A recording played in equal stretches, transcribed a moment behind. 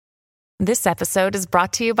This episode is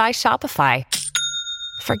brought to you by Shopify.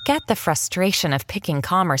 Forget the frustration of picking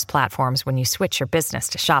commerce platforms when you switch your business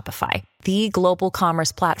to Shopify, the global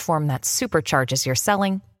commerce platform that supercharges your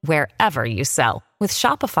selling wherever you sell. With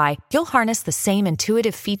Shopify, you'll harness the same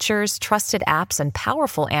intuitive features, trusted apps, and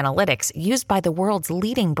powerful analytics used by the world's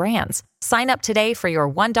leading brands. Sign up today for your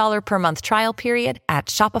 $1 per month trial period at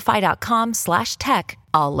shopify.com/tech,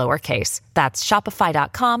 all lowercase. That's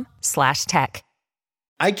shopify.com/tech.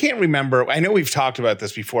 I can't remember. I know we've talked about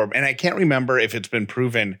this before, and I can't remember if it's been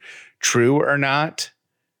proven true or not.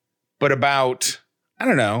 But about, I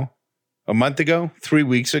don't know, a month ago, 3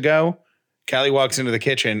 weeks ago, Callie walks into the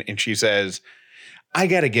kitchen and she says, I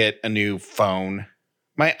got to get a new phone.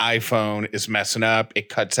 My iPhone is messing up. It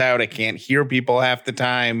cuts out. I can't hear people half the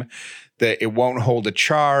time. It won't hold a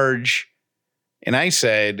charge. And I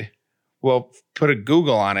said, well, put a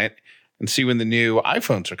Google on it and see when the new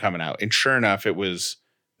iPhones are coming out. And sure enough,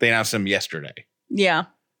 they announced them yesterday. Yeah.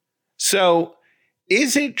 So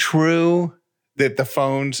is it true that the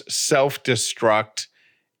phones self-destruct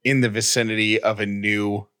in the vicinity of a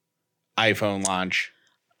new iPhone launch?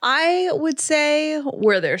 I would say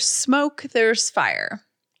where there's smoke, there's fire.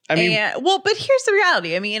 I mean, but here's the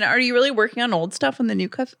reality. I mean, are you really working on old stuff when the new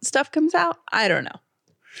stuff comes out? I don't know.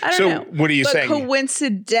 So what are you saying?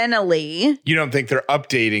 Coincidentally, you don't think they're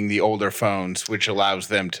updating the older phones, which allows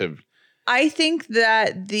them to... I think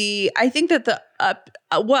that I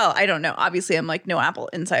don't know. Obviously, I'm like no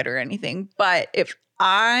Apple insider or anything. But if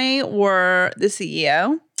I were the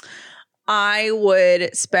CEO, I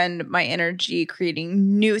would spend my energy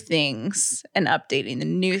creating new things and updating the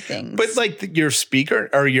new things. But like your speaker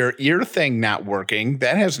or your ear thing not working,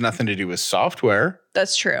 that has nothing to do with software.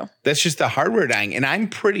 That's true. That's just the hardware dying. And I'm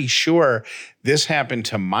pretty sure this happened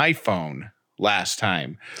to my phone last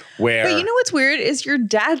time. But you know what's weird is your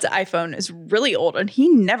dad's iPhone is really old and he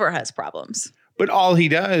never has problems. But all he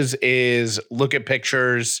does is look at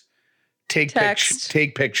pictures, take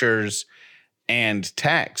pictures, and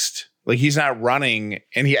text. Like he's not running,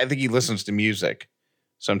 and I think he listens to music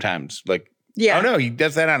sometimes. Like, yeah. Oh no, he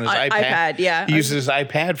does that on his iPad. Yeah, he uses his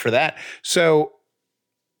iPad for that. So,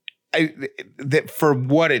 for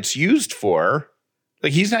what it's used for,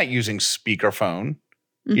 like he's not using speakerphone.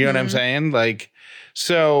 You know what I'm saying? Like,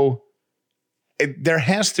 so there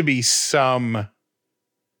has to be some,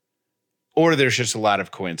 or there's just a lot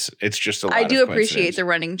of coincidence. It's just a lot. I do appreciate the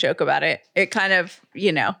running joke about it. It kind of,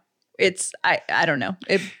 it's, I don't know.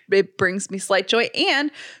 It brings me slight joy.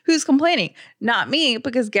 And who's complaining? Not me,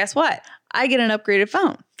 because guess what? I get an upgraded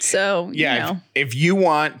phone. So, yeah, if you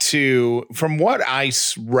want to, from what I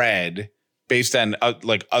read based on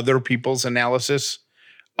like other people's analysis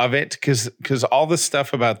of it, because all this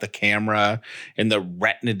stuff about the camera and the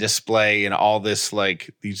retina display and all this, like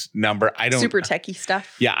these I don't super techie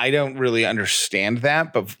stuff. Yeah, I don't really understand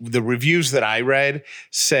that. But the reviews that I read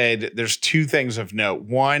said there's two things of note.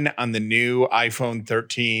 One, on the new iPhone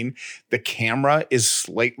 13, the camera is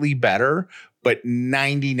slightly better, but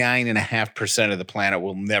 99.5% of the planet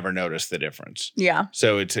will never notice the difference. Yeah.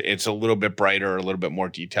 So it's a little bit brighter, a little bit more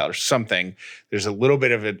detailed or something. There's a little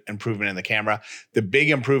bit of an improvement in the camera. The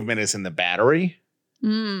big improvement is in the battery.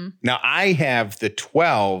 Now, I have the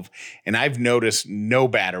 12, and I've noticed no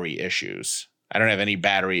battery issues. I don't have any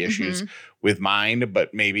battery issues with mine,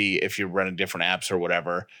 but maybe if you're running different apps or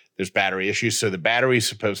whatever, there's battery issues. So the battery is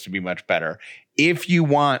supposed to be much better. If you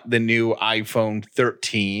want the new iPhone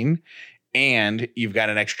 13, and you've got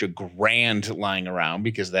an extra $1,000 lying around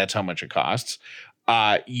because that's how much it costs,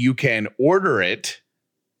 you can order it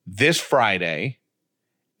this Friday,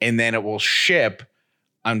 and then it will ship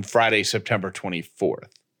on Friday, September 24th.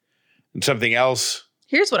 And something else.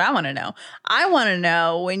 Here's what I want to know. I want to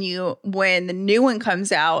know when the new one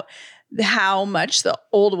comes out, how much the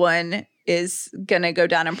old one is going to go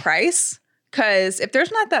down in price. Because if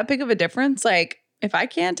there's not that big of a difference, like if I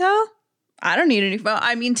can't tell, I don't need a new phone.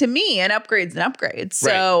 I mean, to me, an upgrade's an upgrade.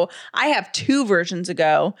 So I have 2 versions to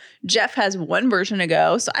go. Jeff has 1 version to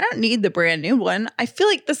go. So I don't need the brand new one. I feel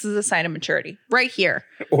like this is a sign of maturity right here.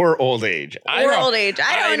 Or old age. I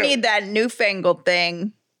don't need that newfangled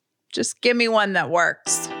thing. Just give me one that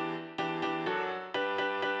works.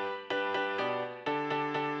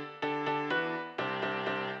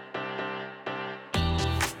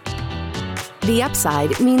 The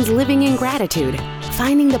Upside means living in gratitude,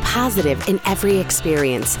 finding the positive in every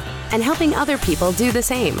experience, and helping other people do the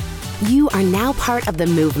same. You are now part of the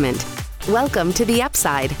movement. Welcome to The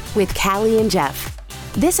Upside with Callie and Jeff.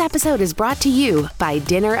 This episode is brought to you by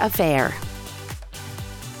Dinner Affair.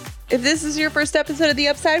 If this is your first episode of The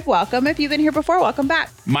Upside, welcome. If you've been here before, welcome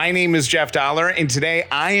back. My name is Jeff Dollar, and today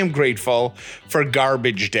I am grateful for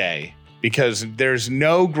Garbage Day. because there's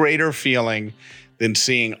no greater feeling than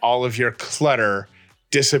seeing all of your clutter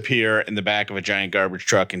disappear in the back of a giant garbage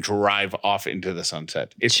truck and drive off into the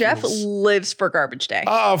sunset. Jeff lives for garbage day.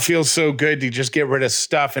 Oh, it feels so good to just get rid of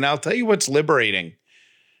stuff. And I'll tell you what's liberating.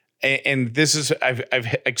 And this is, I've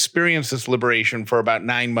experienced this liberation for about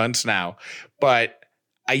 9 months now, but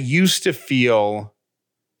I used to feel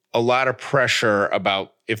a lot of pressure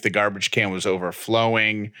about if the garbage can was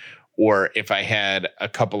overflowing, or if I had a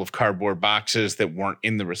couple of cardboard boxes that weren't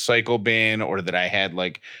in the recycle bin, or that I had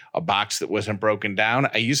like a box that wasn't broken down.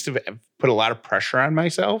 I used to put a lot of pressure on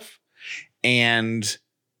myself, and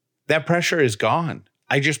that pressure is gone.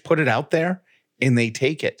 I just put it out there and they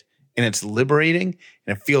take it, and it's liberating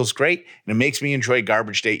and it feels great. And it makes me enjoy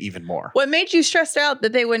garbage day even more. What made you stressed out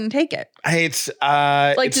that they wouldn't take it?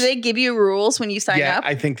 Do they give you rules when you sign up? Yeah,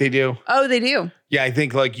 I think they do. Oh, they do. Yeah, I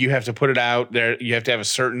think like you have to put it out there. You have to have a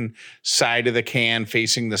certain side of the can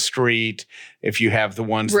facing the street. If you have the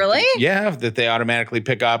ones that they automatically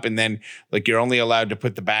pick up, and then like you're only allowed to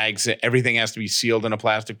put the bags. Everything has to be sealed in a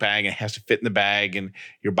plastic bag, and it has to fit in the bag, and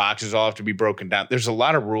your boxes all have to be broken down. There's a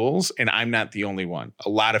lot of rules, and I'm not the only one. A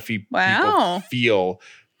lot of people feel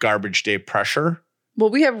garbage day pressure. Well,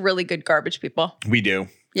 we have really good garbage people. We do.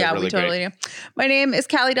 Yeah, we totally do. My name is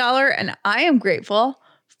Callie Dollar, and I am grateful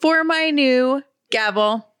for my new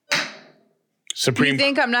gavel. You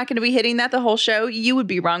think I'm not going to be hitting that the whole show? You would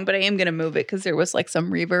be wrong, but I am going to move it because there was like some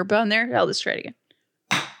reverb on there. I'll just try it again.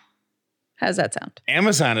 How does that sound?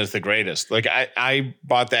 Amazon is the greatest. Like I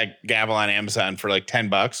bought that gavel on Amazon for like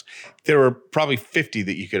 $10. There were probably 50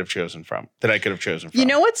 that I could have chosen from. You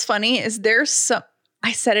know what's funny is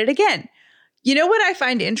I said it again. You know what I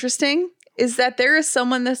find interesting is that there is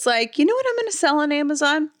someone that's like, you know what I'm going to sell on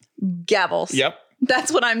Amazon? Gavels. Yep.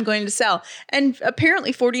 That's what I'm going to sell. And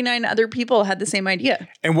apparently 49 other people had the same idea.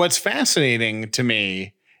 And what's fascinating to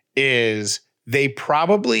me is they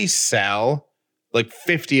probably sell like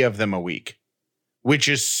 50 of them a week, which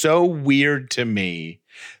is so weird to me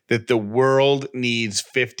that the world needs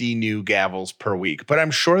 50 new gavels per week. But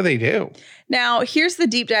I'm sure they do. Now, here's the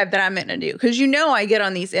deep dive that I'm going to do. Because you know I get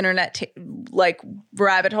on these internet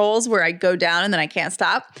rabbit holes where I go down and then I can't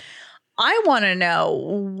stop. I want to know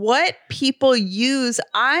what people use.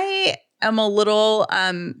 I am a little,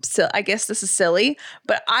 I guess this is silly,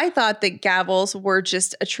 but I thought that gavels were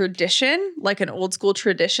just a tradition, like an old school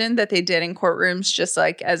tradition that they did in courtrooms, just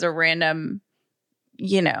like as a random,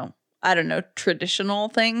 I don't know, traditional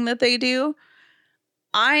thing that they do.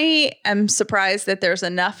 I am surprised that there's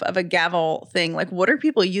enough of a gavel thing. Like, what are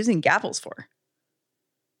people using gavels for?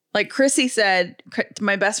 Like Chrissy said,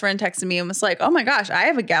 my best friend texted me and was like, oh my gosh, I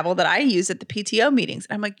have a gavel that I use at the PTO meetings.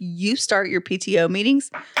 And I'm like, you start your PTO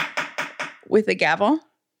meetings with a gavel?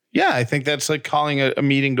 Yeah, I think that's like calling a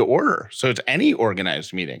meeting to order. So it's any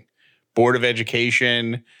organized meeting. Board of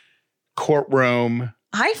Education, courtroom.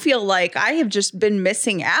 I feel like I have just been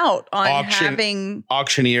missing out on having...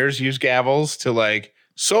 Auctioneers use gavels to like,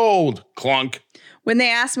 sold, clunk. When they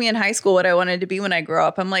asked me in high school what I wanted to be when I grow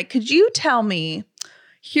up, I'm like, could you tell me...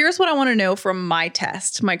 Here's what I want to know from my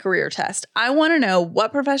test, my career test. I want to know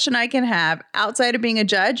what profession I can have outside of being a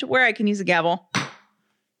judge where I can use a gavel.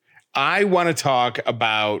 I want to talk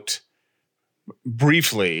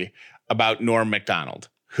briefly about Norm Macdonald,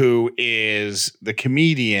 who is the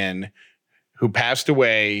comedian who passed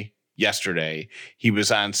away yesterday. He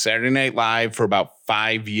was on Saturday Night Live for about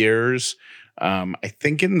 5 years, I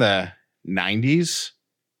think in the 90s.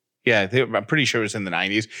 Yeah, I'm pretty sure it was in the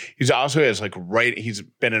 90s. He's also has he's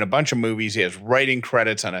been in a bunch of movies. He has writing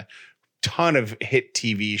credits on a ton of hit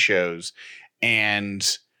TV shows. And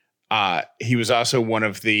he was also one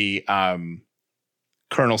of the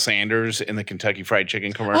Colonel Sanders in the Kentucky Fried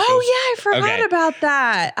Chicken commercials. Oh, yeah, I forgot about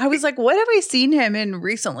that. I was like, what have I seen him in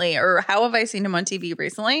recently? Or how have I seen him on TV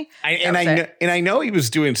recently? I know he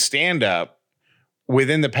was doing stand-up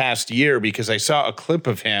within the past year because I saw a clip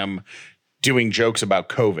of him doing jokes about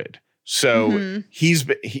COVID. So he's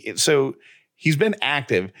been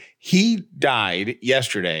active. He died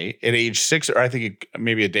yesterday at age 6, or I think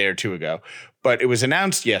maybe a day or two ago, but it was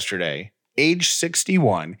announced yesterday, age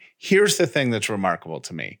 61. Here's the thing that's remarkable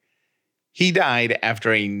to me. He died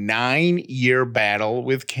after a 9-year battle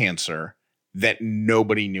with cancer that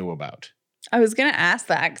nobody knew about. I was going to ask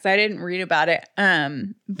that because I didn't read about it.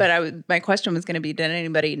 But my question was going to be, did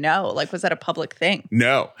anybody know? Like, was that a public thing?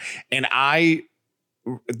 No. And I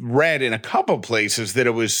read in a couple places that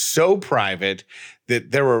it was so private that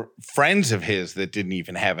there were friends of his that didn't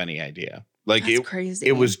even have any idea. Like, that's crazy.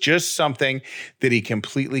 It was just something that he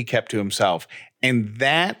completely kept to himself. And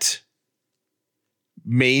that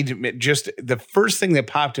made just the first thing that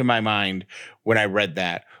popped in my mind when I read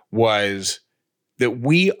that was that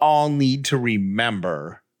we all need to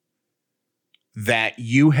remember that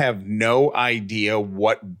you have no idea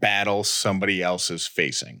what battle somebody else is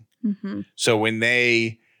facing. Mm-hmm. So when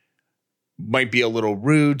they might be a little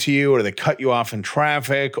rude to you, or they cut you off in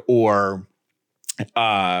traffic, or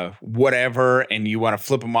whatever, and you want to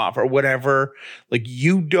flip them off or whatever, like,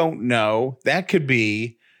 you don't know. That could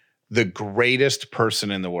be the greatest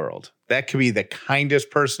person in the world. That could be the kindest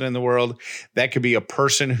person in the world. That could be a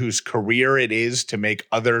person whose career it is to make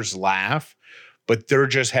others laugh, but they're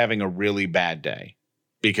just having a really bad day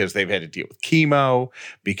because they've had to deal with chemo,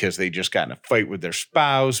 because they just got in a fight with their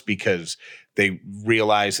spouse, because they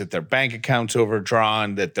realize that their bank account's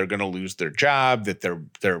overdrawn, that they're going to lose their job, that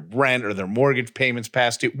their rent or their mortgage payments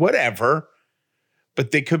past due, whatever.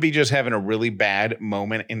 But they could be just having a really bad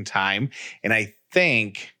moment in time. And I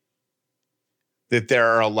think that there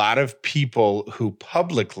are a lot of people who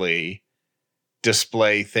publicly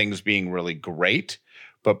display things being really great,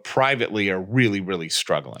 but privately are really, really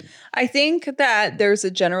struggling. I think that there's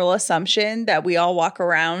a general assumption that we all walk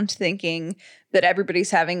around thinking that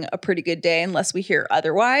everybody's having a pretty good day unless we hear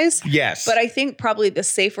otherwise. Yes. But I think probably the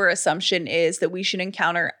safer assumption is that we should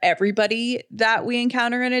encounter everybody that we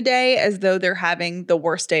encounter in a day as though they're having the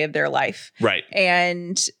worst day of their life. Right.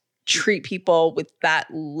 And treat people with that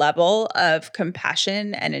level of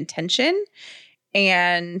compassion and intention.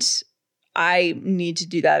 And I need to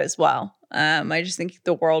do that as well. I just think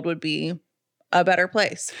the world would be a better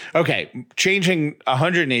place. Okay. Changing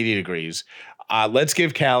 180 degrees. Let's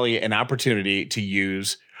give Callie an opportunity to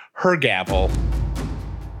use her gavel.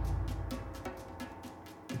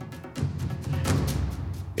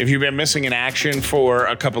 If you've been missing in action for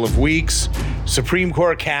a couple of weeks, Supreme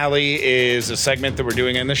Court Callie is a segment that we're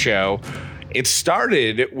doing in the show. It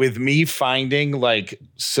started with me finding like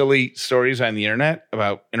silly stories on the internet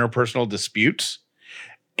about interpersonal disputes,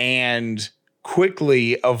 and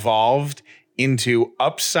quickly evolved into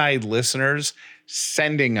Upside listeners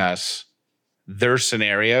sending us their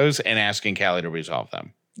scenarios and asking Callie to resolve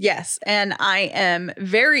them. Yes, and I am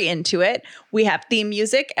very into it. We have theme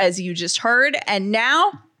music, as you just heard, and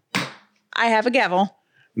now I have a gavel.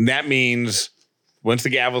 And that means once the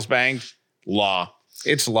gavel's banged, law.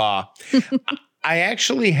 It's law. I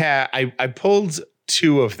actually I pulled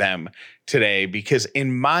two of them today because,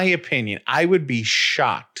 in my opinion, I would be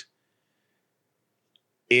shocked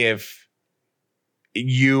if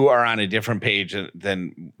you are on a different page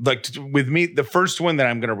than, like, with me. The first one that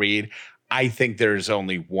I'm going to read, I think there's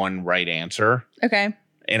only one right answer. Okay.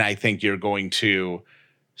 And I think you're going to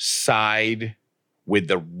side with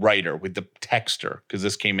the writer, with the texter, because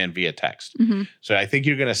this came in via text. Mm-hmm. So I think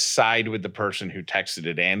you're going to side with the person who texted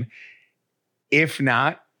it in. If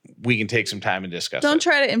not, we can take some time and discuss Don't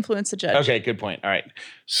try to influence the judge. Okay, good point. All right.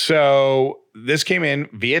 So this came in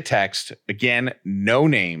via text. Again, no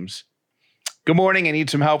names. Good morning. I need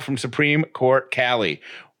some help from Supreme Court Callie.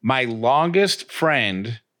 My longest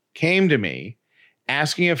friend came to me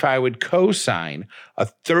asking if I would co-sign a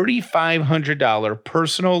 $3,500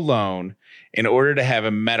 personal loan in order to have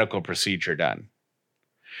a medical procedure done.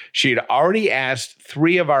 She had already asked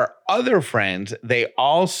 3 of our other friends. They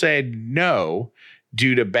all said no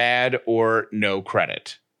due to bad or no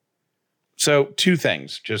credit. So 2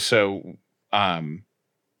 things, just so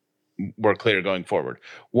we're clear going forward.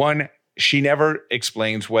 One, she never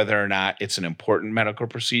explains whether or not it's an important medical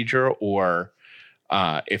procedure or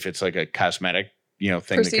if it's like a cosmetic, thing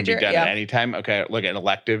procedure that can be done at any time. Okay, look, an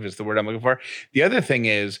elective is the word I'm looking for. The other thing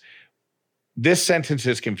is, this sentence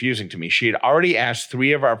is confusing to me. She had already asked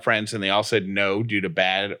 3 of our friends and they all said no due to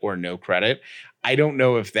bad or no credit. I don't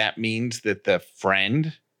know if that means that the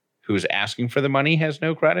friend who's asking for the money has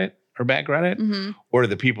no credit or bad credit, mm-hmm. or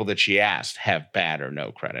the people that she asked have bad or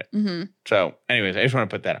no credit. Mm-hmm. So anyways, I just want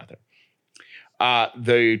to put that out there.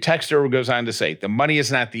 The texter goes on to say, the money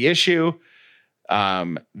is not the issue.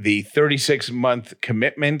 The 36-month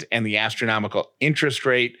commitment and the astronomical interest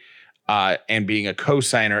rate and being a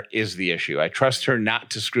co-signer is the issue. I trust her not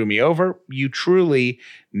to screw me over. You truly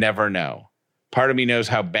never know. Part of me knows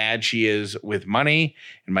how bad she is with money.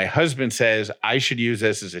 And my husband says I should use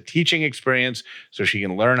this as a teaching experience so she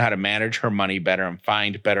can learn how to manage her money better and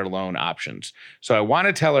find better loan options. So I want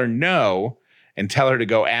to tell her no and tell her to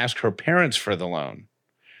go ask her parents for the loan.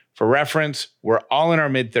 For reference, we're all in our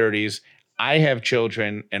mid-30s. I have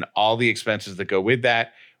children and all the expenses that go with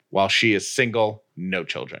that, while she is single, no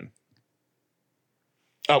children.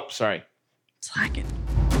 Oh, sorry. Slacking.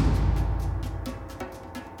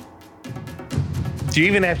 Do you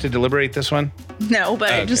even have to deliberate this one? No,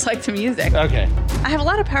 but I just like the music. Okay. I have a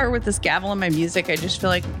lot of power with this gavel and my music. I just feel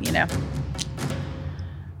like,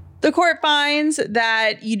 The court finds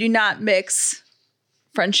that you do not mix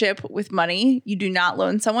friendship with money. You do not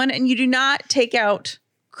loan someone, and you do not take out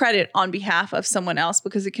credit on behalf of someone else,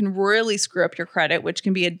 because it can really screw up your credit, which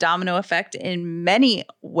can be a domino effect in many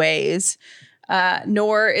ways.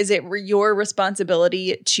 Nor is it your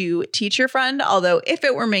responsibility to teach your friend. Although if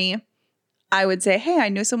it were me, I would say, hey, I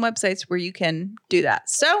know some websites where you can do that.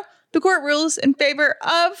 So the court rules in favor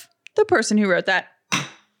of the person who wrote that.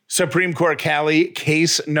 Supreme Court Cali,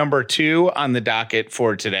 case number 2 on the docket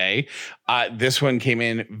for today. This one came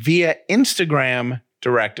in via Instagram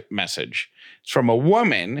direct message. It's from a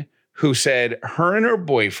woman who said her and her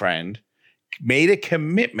boyfriend made a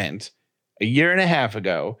commitment a year and a half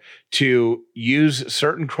ago to use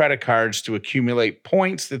certain credit cards to accumulate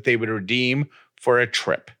points that they would redeem for a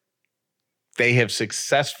trip. They have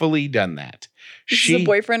successfully done that. Is this a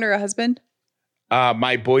boyfriend or a husband?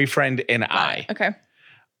 My boyfriend and I. Okay.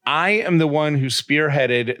 I am the one who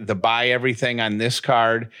spearheaded the buy everything on this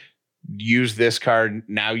card, use this card,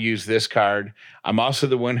 now use this card. I'm also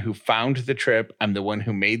the one who found the trip. I'm the one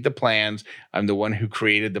who made the plans. I'm the one who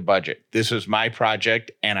created the budget. This was my project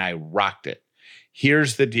and I rocked it.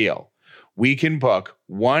 Here's the deal. We can book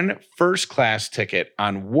one first class ticket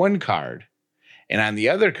on one card, and on the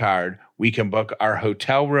other card, we can book our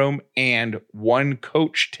hotel room and one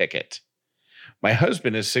coach ticket. My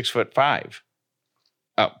husband is 6'5".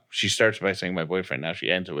 Oh, she starts by saying my boyfriend. Now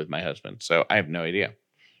she ends it with my husband. So I have no idea.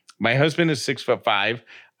 My husband is 6'5".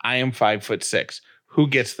 I am 5'6". Who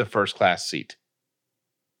gets the first class seat?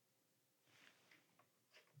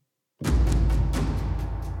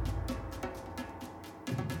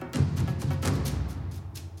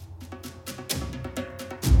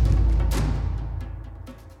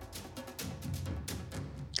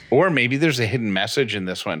 Or maybe there's a hidden message in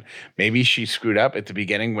this one. Maybe she screwed up at the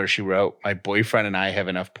beginning where she wrote, my boyfriend and I have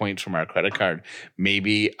enough points from our credit card.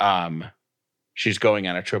 Maybe she's going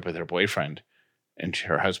on a trip with her boyfriend and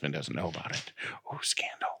her husband doesn't know about it. Oh,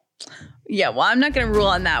 scandal. Yeah, well, I'm not going to rule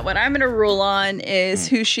on that. What I'm going to rule on is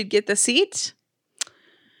who should get the seat.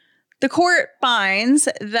 The court finds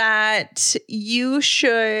that you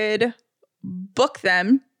should book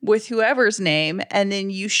them with whoever's name, and then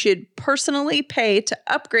you should personally pay to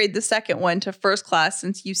upgrade the second one to first class,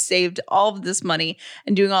 since you saved all of this money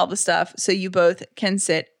and doing all the stuff so you both can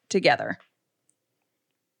sit together.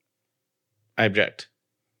 I object.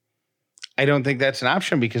 I don't think that's an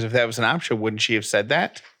option, because if that was an option, wouldn't she have said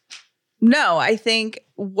that? No, I think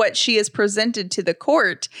what she has presented to the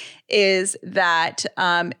court is that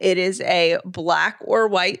it is a black or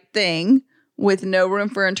white thing with no room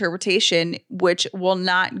for interpretation, which will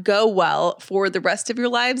not go well for the rest of your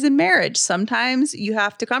lives in marriage. Sometimes you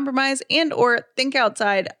have to compromise and or think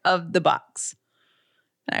outside of the box.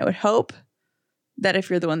 And I would hope that if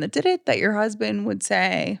you're the one that did it, that your husband would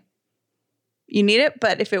say, you need it.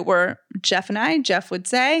 But if it were Jeff and I, Jeff would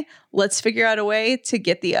say, let's figure out a way to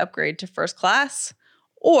get the upgrade to first class.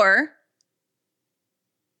 Or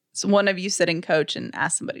one of you sit in coach and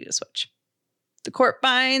ask somebody to switch. The court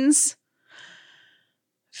finds,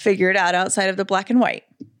 figure it out outside of the black and white.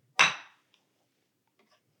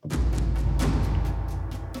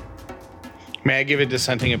 May I give a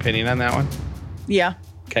dissenting opinion on that one? Yeah.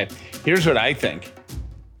 Okay. Here's what I think.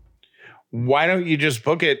 Why don't you just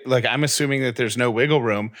book it? Like, I'm assuming that there's no wiggle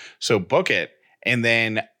room. So book it. And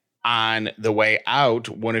then on the way out,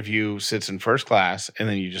 one of you sits in first class and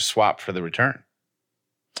then you just swap for the return.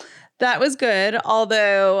 That was good.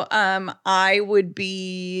 Although I would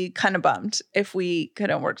be kind of bummed if we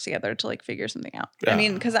couldn't work together to like figure something out. I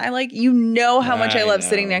mean, because I like, how much I love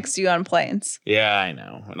sitting next to you on planes. Yeah, I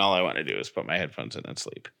know. And all I want to do is put my headphones in and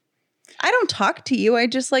sleep. I don't talk to you. I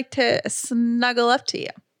just like to snuggle up to you.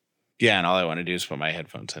 Yeah, and all I want to do is put my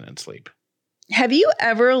headphones in and sleep. Have you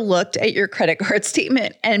ever looked at your credit card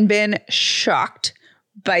statement and been shocked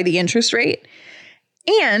by the interest rate?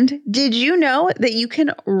 And did you know that you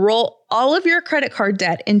can roll all of your credit card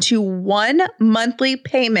debt into one monthly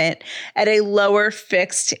payment at a lower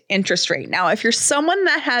fixed interest rate? Now, if you're someone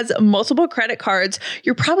that has multiple credit cards,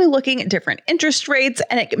 you're probably looking at different interest rates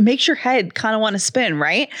and it makes your head kind of want to spin,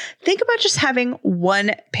 right? Think about just having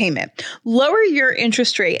one payment. Lower your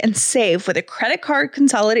interest rate and save with a credit card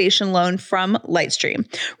consolidation loan from Lightstream.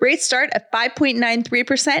 Rates start at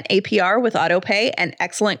 5.93% APR with autopay and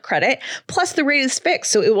excellent credit. Plus, the rate is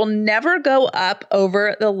fixed, so it will never go up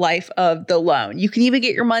over the life of the loan. You can even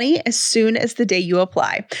get your money as soon as the day you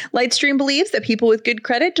apply. Lightstream believes that people with good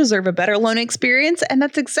credit deserve a better loan experience, and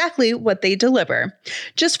that's exactly what they deliver.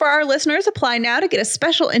 Just for our listeners, apply now to get a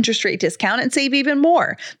special interest rate discount and save even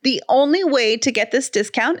more. The only way to get this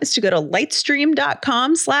discount is to go to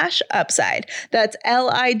lightstream.com/upside. That's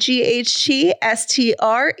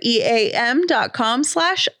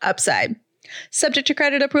LIGHTSTREAM.com/upside. Subject to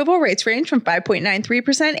credit approval, rates range from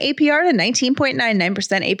 5.93% APR to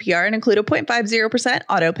 19.99% APR and include a 0.50%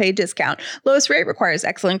 auto pay discount. Lowest rate requires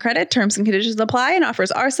excellent credit. Terms and conditions apply, and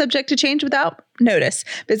offers are subject to change without notice.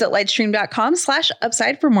 Visit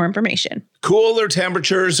lightstream.com/upside for more information. Cooler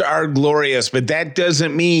temperatures are glorious, but that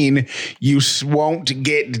doesn't mean you won't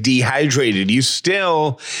get dehydrated. You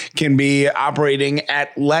still can be operating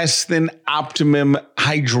at less than optimum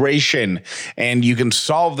hydration, and you can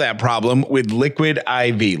solve that problem with Liquid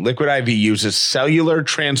IV. Liquid IV uses cellular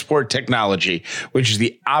transport technology, which is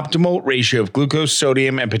the optimal ratio of glucose,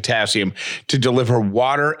 sodium, and potassium to deliver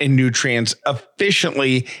water and nutrients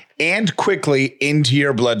efficiently and quickly into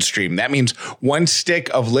your bloodstream. That means one stick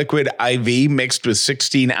of Liquid IV mixed with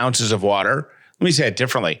 16 ounces of water. Let me say it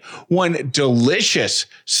differently. One delicious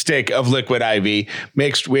stick of Liquid IV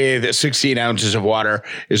mixed with 16 ounces of water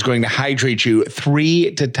is going to hydrate you 3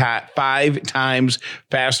 to 5 times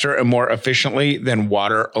faster and more efficiently than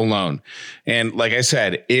water alone. And like I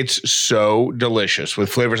said, it's so delicious with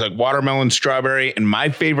flavors like watermelon, strawberry, and my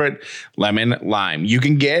favorite, lemon lime. You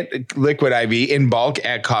can get Liquid IV in bulk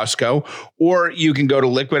at Costco, or you can go to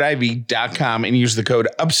liquidiv.com and use the code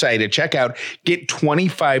UPSIDE at checkout. Get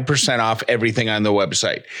 25% off everything on the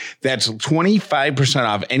website. That's 25%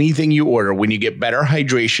 off anything you order when you get better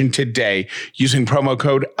hydration today using promo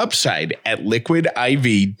code UPSIDE at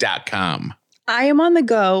liquidiv.com. I am on the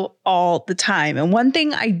go all the time. And one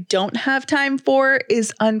thing I don't have time for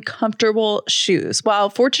is uncomfortable shoes. While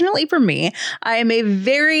fortunately for me, I am a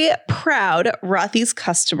very proud Rothy's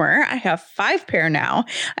customer. I have 5 pair now.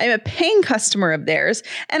 I'm a paying customer of theirs,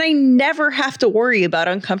 and I never have to worry about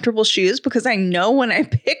uncomfortable shoes because I know when I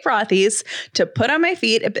pick Rothy's to put on my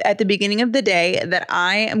feet at the beginning of the day that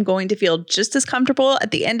I am going to feel just as comfortable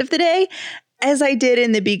at the end of the day as I did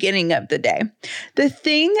in the beginning of the day. The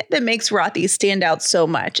thing that makes Rothy's stand out so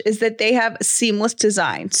much is that they have a seamless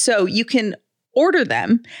design. So you can order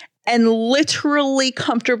them and literally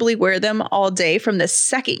comfortably wear them all day from the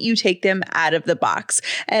second you take them out of the box.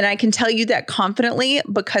 And I can tell you that confidently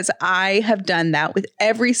because I have done that with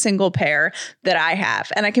every single pair that I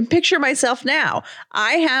have. And I can picture myself now.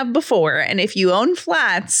 I have before, and if you own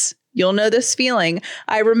flats, you'll know this feeling.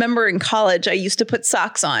 I remember in college, I used to put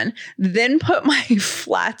socks on, then put my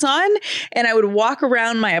flats on, and I would walk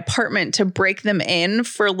around my apartment to break them in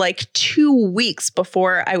for like 2 weeks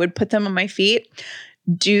before I would put them on my feet.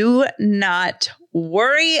 Do not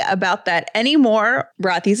worry about that anymore.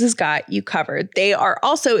 Rothy's has got you covered. They are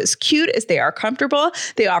also as cute as they are comfortable.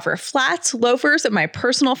 They offer flats, loafers, and my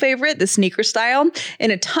personal favorite, the sneaker style,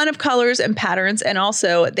 in a ton of colors and patterns. And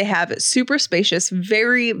also they have super spacious,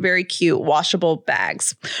 very, very cute washable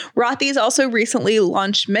bags. Rothy's also recently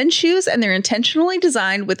launched men's shoes, and they're intentionally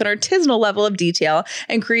designed with an artisanal level of detail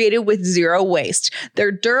and created with zero waste.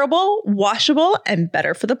 They're durable, washable, and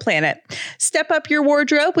better for the planet. Step up your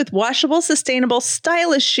wardrobe with washable, sustainable,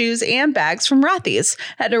 stylish shoes and bags from Rothy's.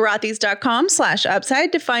 Head to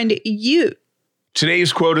rothys.com/upside to find you.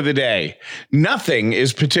 Today's quote of the day: nothing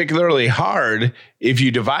is particularly hard if you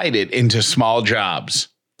divide it into small jobs.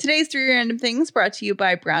 Today's 3 random things brought to you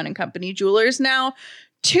by Brown & Company Jewelers. Now,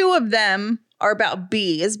 2 of them are about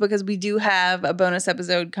bees because we do have a bonus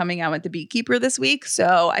episode coming out with the beekeeper this week.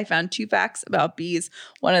 So I found 2 facts about bees.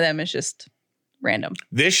 One of them is just random.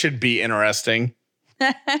 This should be interesting.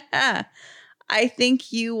 I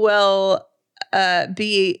think you will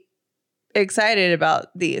be excited about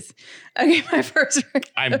these. Okay, my first.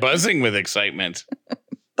 I'm buzzing with excitement.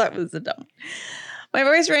 That was a dumb. My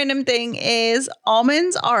first random thing is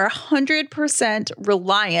almonds are 100%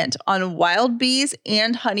 reliant on wild bees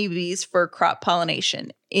and honeybees for crop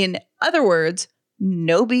pollination. In other words,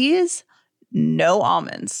 no bees, no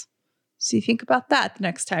almonds. So you think about that the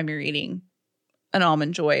next time you're eating an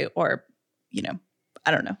Almond Joy or,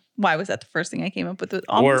 I don't know. Why was that the first thing I came up with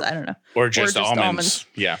almonds? I don't know. Or just almonds.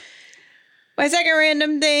 Yeah. My second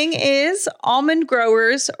random thing is almond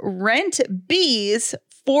growers rent bees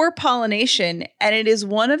for pollination, and it is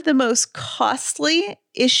one of the most costly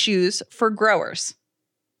issues for growers.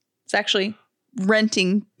 It's actually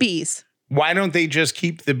renting bees. Why don't they just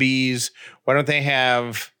keep the bees? Why don't they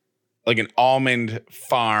have like an almond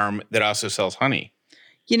farm that also sells honey?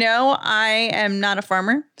 I am not a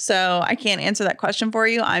farmer, so I can't answer that question for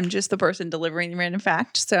you. I'm just the person delivering the random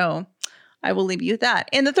fact. So I will leave you with that.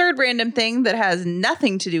 And the third random thing that has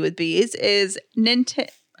nothing to do with bees is Nintendo.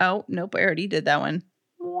 Oh, nope. I already did that one.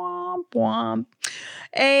 Womp womp.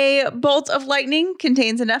 A bolt of lightning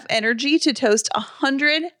contains enough energy to toast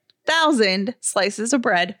 100,000 slices of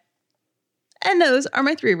bread. And those are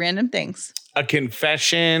my 3 random things. A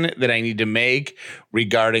confession that I need to make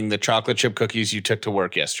regarding the chocolate chip cookies you took to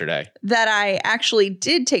work yesterday. That I actually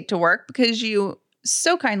did take to work because you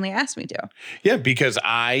so kindly asked me to. Yeah, because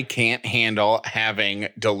I can't handle having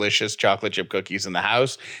delicious chocolate chip cookies in the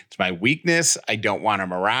house. It's my weakness. I don't want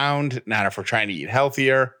them around. Not if we're trying to eat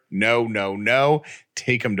healthier. No.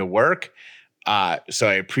 Take them to work. So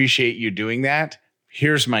I appreciate you doing that.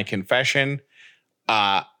 Here's my confession.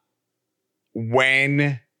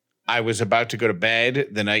 When I was about to go to bed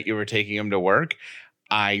the night you were taking them to work,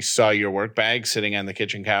 I saw your work bag sitting on the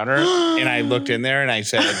kitchen counter and I looked in there and I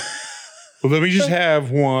said, well, let me just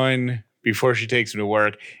have one before she takes them to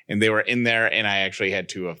work. And they were in there and I actually had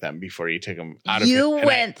 2 of them before you took them out of it. You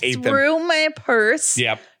went through my purse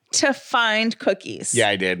to find cookies. Yeah,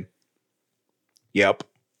 I did. Yep.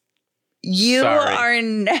 You are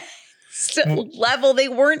next level. They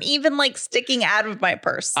weren't even like sticking out of my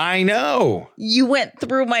purse. I know. You went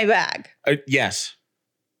through my bag. Yes.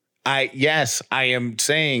 I am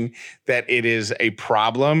saying that it is a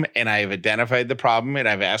problem and I have identified the problem and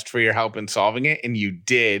I've asked for your help in solving it and you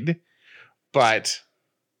did, but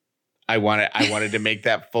I wanted to make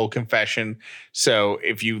that full confession. So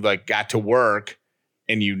if you got to work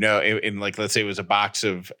and and let's say it was a box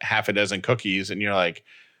of half a dozen cookies and you're like,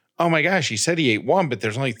 oh my gosh, he said he ate 1, but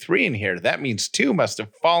there's only 3 in here. That means 2 must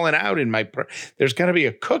have fallen out in my there's got to be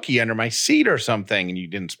a cookie under my seat or something. And you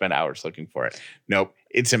didn't spend hours looking for it. Nope.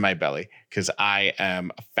 It's in my belly because I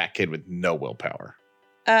am a fat kid with no willpower.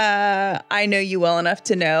 I know you well enough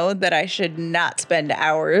to know that I should not spend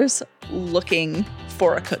hours looking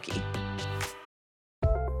for a cookie.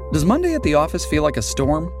 Does Monday at the office feel like a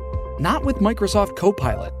storm? Not with Microsoft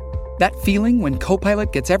Copilot. That feeling when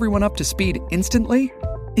Copilot gets everyone up to speed instantly?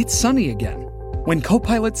 It's sunny again. When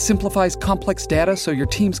Copilot simplifies complex data so your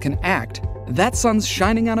teams can act, that sun's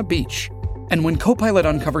shining on a beach. And when Copilot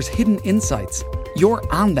uncovers hidden insights, you're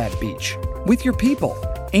on that beach with your people,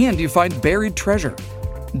 and you find buried treasure.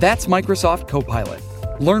 That's Microsoft Copilot.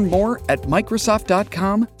 Learn more at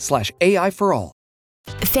Microsoft.com/AI for all.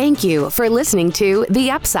 Thank you for listening to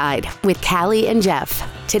The Upside with Callie and Jeff.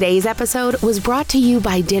 Today's episode was brought to you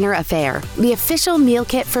by Dinner Affair, the official meal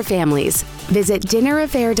kit for families. Visit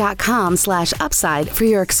dinneraffair.com/upside for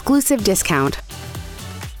your exclusive discount.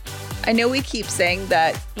 I know we keep saying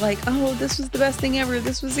that, oh, this was the best thing ever.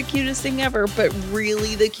 This was the cutest thing ever. But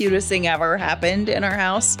really the cutest thing ever happened in our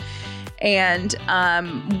house. And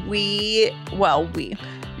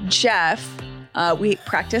Jeff, we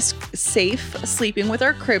practiced safe sleeping with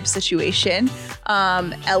our crib situation.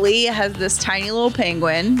 Ellie has this tiny little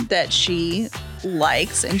penguin that she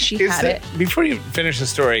likes, and she had it. Before you finish the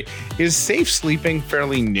story, is safe sleeping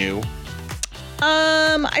fairly new?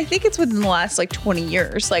 I think it's within the last 20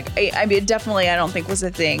 years. I mean, definitely, I don't think was a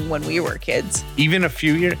thing when we were kids. Even a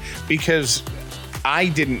few years, because I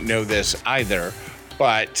didn't know this either,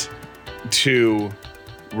 but to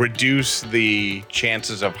reduce the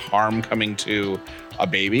chances of harm coming to a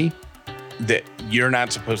baby, that you're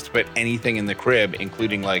not supposed to put anything in the crib,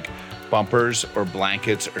 including bumpers or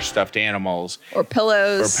blankets or stuffed animals or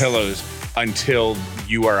pillows until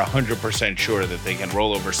you are 100% sure that they can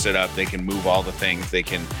roll over, sit up, they can move all the things they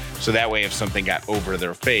can. So that way, if something got over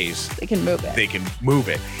their face, they can move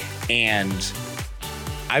it. And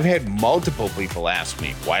I've had multiple people ask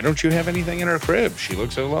me, why don't you have anything in her crib? She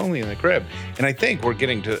looks so lonely in the crib. And I think we're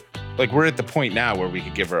getting to, we're at the point now where we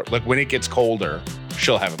could give her, when it gets colder,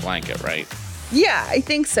 she'll have a blanket, right? Yeah, I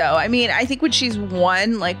think so. I mean, I think when she's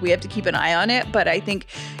 1, we have to keep an eye on it. But I think,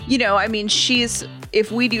 if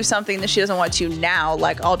we do something that she doesn't want to now,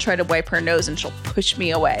 I'll try to wipe her nose and she'll push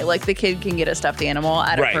me away. The kid can get a stuffed animal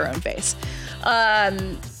out of her own face.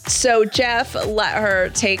 So Jeff let her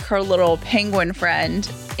take her little penguin friend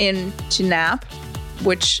in to nap,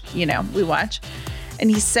 which, we watch. And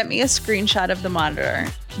he sent me a screenshot of the monitor.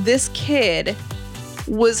 This kid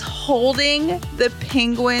was holding the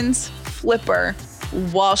penguin's flipper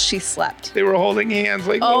while she slept. They were holding hands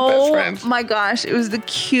like little best friends. Oh my gosh. It was the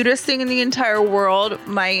cutest thing in the entire world.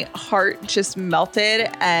 My heart just melted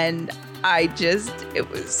and it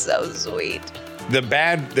was so sweet.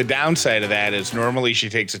 The downside of that is normally she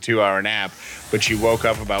takes a 2-hour nap, but she woke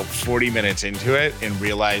up about 40 minutes into it and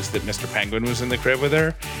realized that Mr. Penguin was in the crib with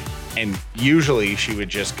her. And usually she would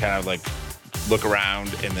just kind of look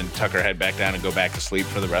around, and then tuck her head back down and go back to sleep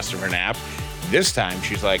for the rest of her nap. This time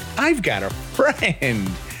she's like, I've got a friend.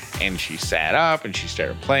 And she sat up and she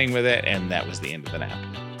started playing with it, and that was the end of the nap.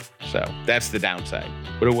 So that's the downside,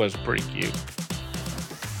 but it was pretty cute.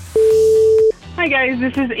 Hi guys,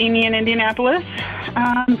 this is Amy in Indianapolis.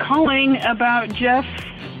 I'm calling about Jeff's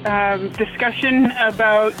discussion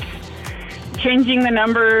about changing the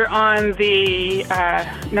number on the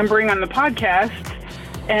numbering on the podcast.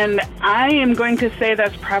 And I am going to say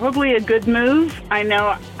that's probably a good move. I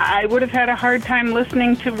know I would have had a hard time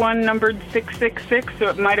listening to one numbered 666, so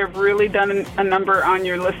it might have really done a number on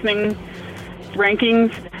your listening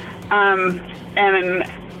rankings. And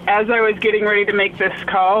as I was getting ready to make this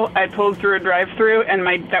call, I pulled through a drive-through, and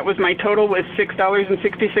that was my total was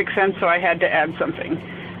 $6.66, so I had to add something.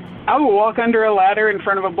 I will walk under a ladder in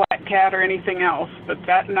front of a black cat or anything else, but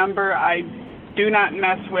that number I do not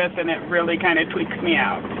mess with, and it really kind of tweaks me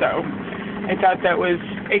out. So I thought that was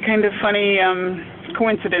a kind of funny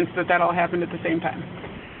coincidence that all happened at the same time.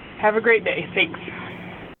 Have a great day. Thanks.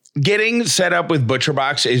 Getting set up with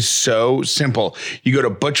ButcherBox is so simple. You go to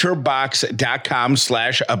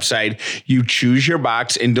butcherbox.com/upside. You choose your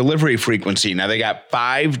box and delivery frequency. Now they got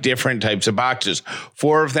 5 different types of boxes.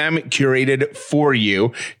 4 of them curated for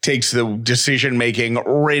you. Takes the decision making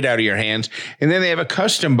right out of your hands. And then they have a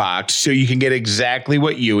custom box so you can get exactly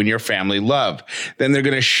what you and your family love. Then they're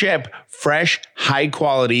going to ship fresh,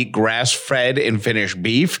 high-quality, grass-fed and finished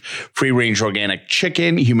beef, free-range organic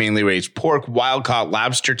chicken, humanely raised pork, wild-caught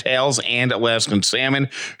lobster tails, and Alaskan salmon,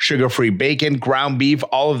 sugar-free bacon, ground beef,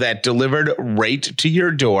 all of that delivered right to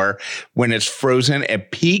your door when it's frozen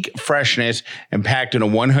at peak freshness and packed in a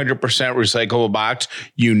 100% recyclable box.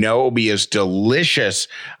 You know it will be as delicious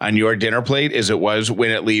on your dinner plate as it was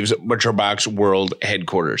when it leaves ButcherBox World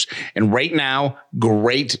Headquarters. And right now,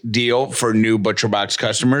 great deal for new ButcherBox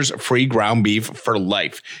customers, free ground beef for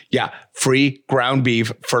life. Yeah, free ground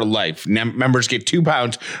beef for life. Members get 2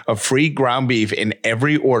 pounds of free ground beef in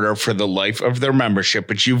every order for the life of their membership.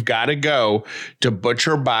 But you've got to go to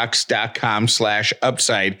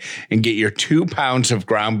butcherbox.com/upside and get your 2 pounds of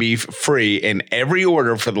ground beef free in every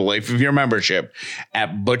order for the life of your membership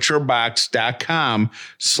at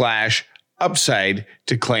butcherbox.com/upside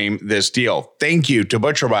to claim this deal. Thank you to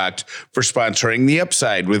ButcherBox for sponsoring The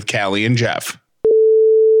Upside with Callie and Jeff.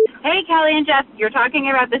 Hey, Callie and Jeff, you're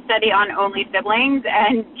talking about the study on only siblings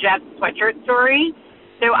and Jeff's sweatshirt story.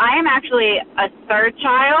 So I am actually a third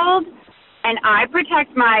child, and I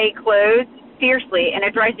protect my clothes fiercely, and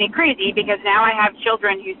it drives me crazy because now I have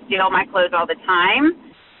children who steal my clothes all the time.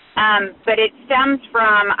 But it stems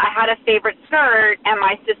from I had a favorite skirt, and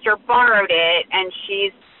my sister borrowed it, and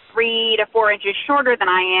she's 3 to 4 inches shorter than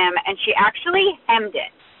I am, and she actually hemmed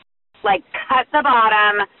it, like cut the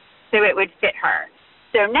bottom so it would fit her.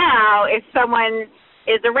 So now if someone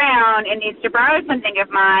is around and needs to borrow something of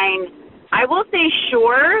mine, I will say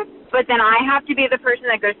sure, but then I have to be the person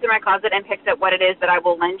that goes through my closet and picks up what it is that I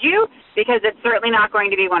will lend you, because it's certainly not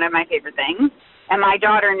going to be one of my favorite things. And my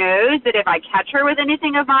daughter knows that if I catch her with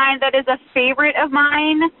anything of mine that is a favorite of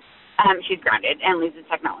mine, she's grounded and loses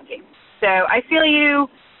technology. So I feel you.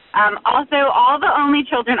 Also, all the only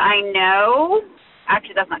children I know,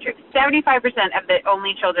 actually that's not true, 75% of the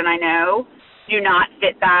only children I know do not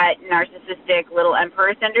fit that narcissistic little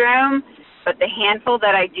emperor syndrome, but the handful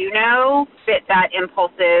that I do know fit that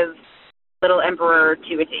impulsive little emperor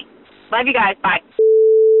to a T. Love you guys. Bye.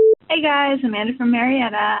 Hey guys, Amanda from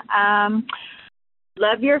Marietta.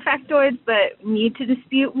 Love your factoids, but need to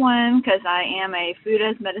dispute one because I am a food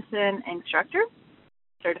as medicine instructor,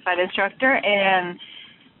 certified instructor, and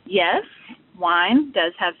yes, wine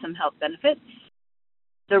does have some health benefits.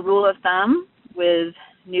 The rule of thumb with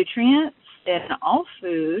nutrients in all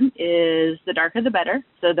food is the darker the better,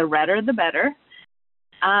 so the redder the better.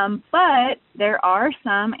 But there are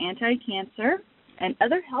some anti-cancer and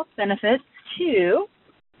other health benefits to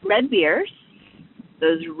red beers.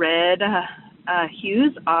 Those red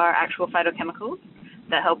hues are actual phytochemicals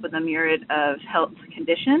that help with a myriad of health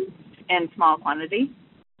conditions in small quantity,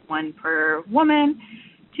 1 per woman,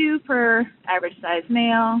 2 per average size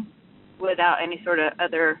male, without any sort of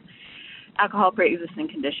other alcohol pre-existing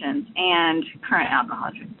conditions and current alcohol.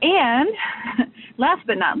 And last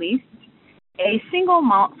but not least, a single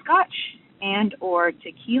malt scotch and or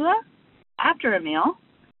tequila after a meal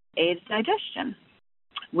aids digestion,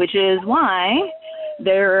 which is why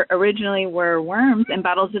there originally were worms in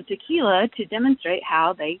bottles of tequila to demonstrate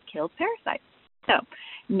how they killed parasites. So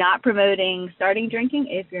not promoting starting drinking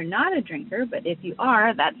if you're not a drinker, but if you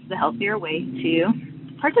are, that's the healthier way to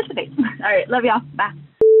participate. All right, love y'all. Bye.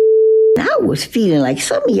 I was feeling like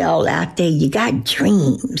some of y'all out there, you got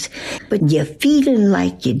dreams, but you're feeling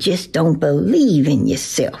like you just don't believe in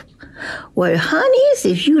yourself. Well, honey,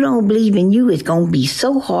 if you don't believe in you, it's going to be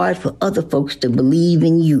so hard for other folks to believe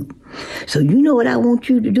in you. So you know what I want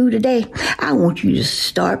you to do today? I want you to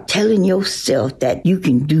start telling yourself that you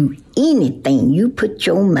can do anything you put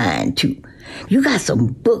your mind to. You got some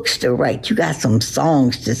books to write. You got some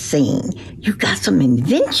songs to sing. You got some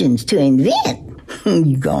inventions to invent.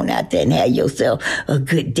 You going out there and have yourself a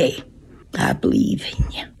good day. I believe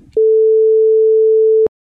in you.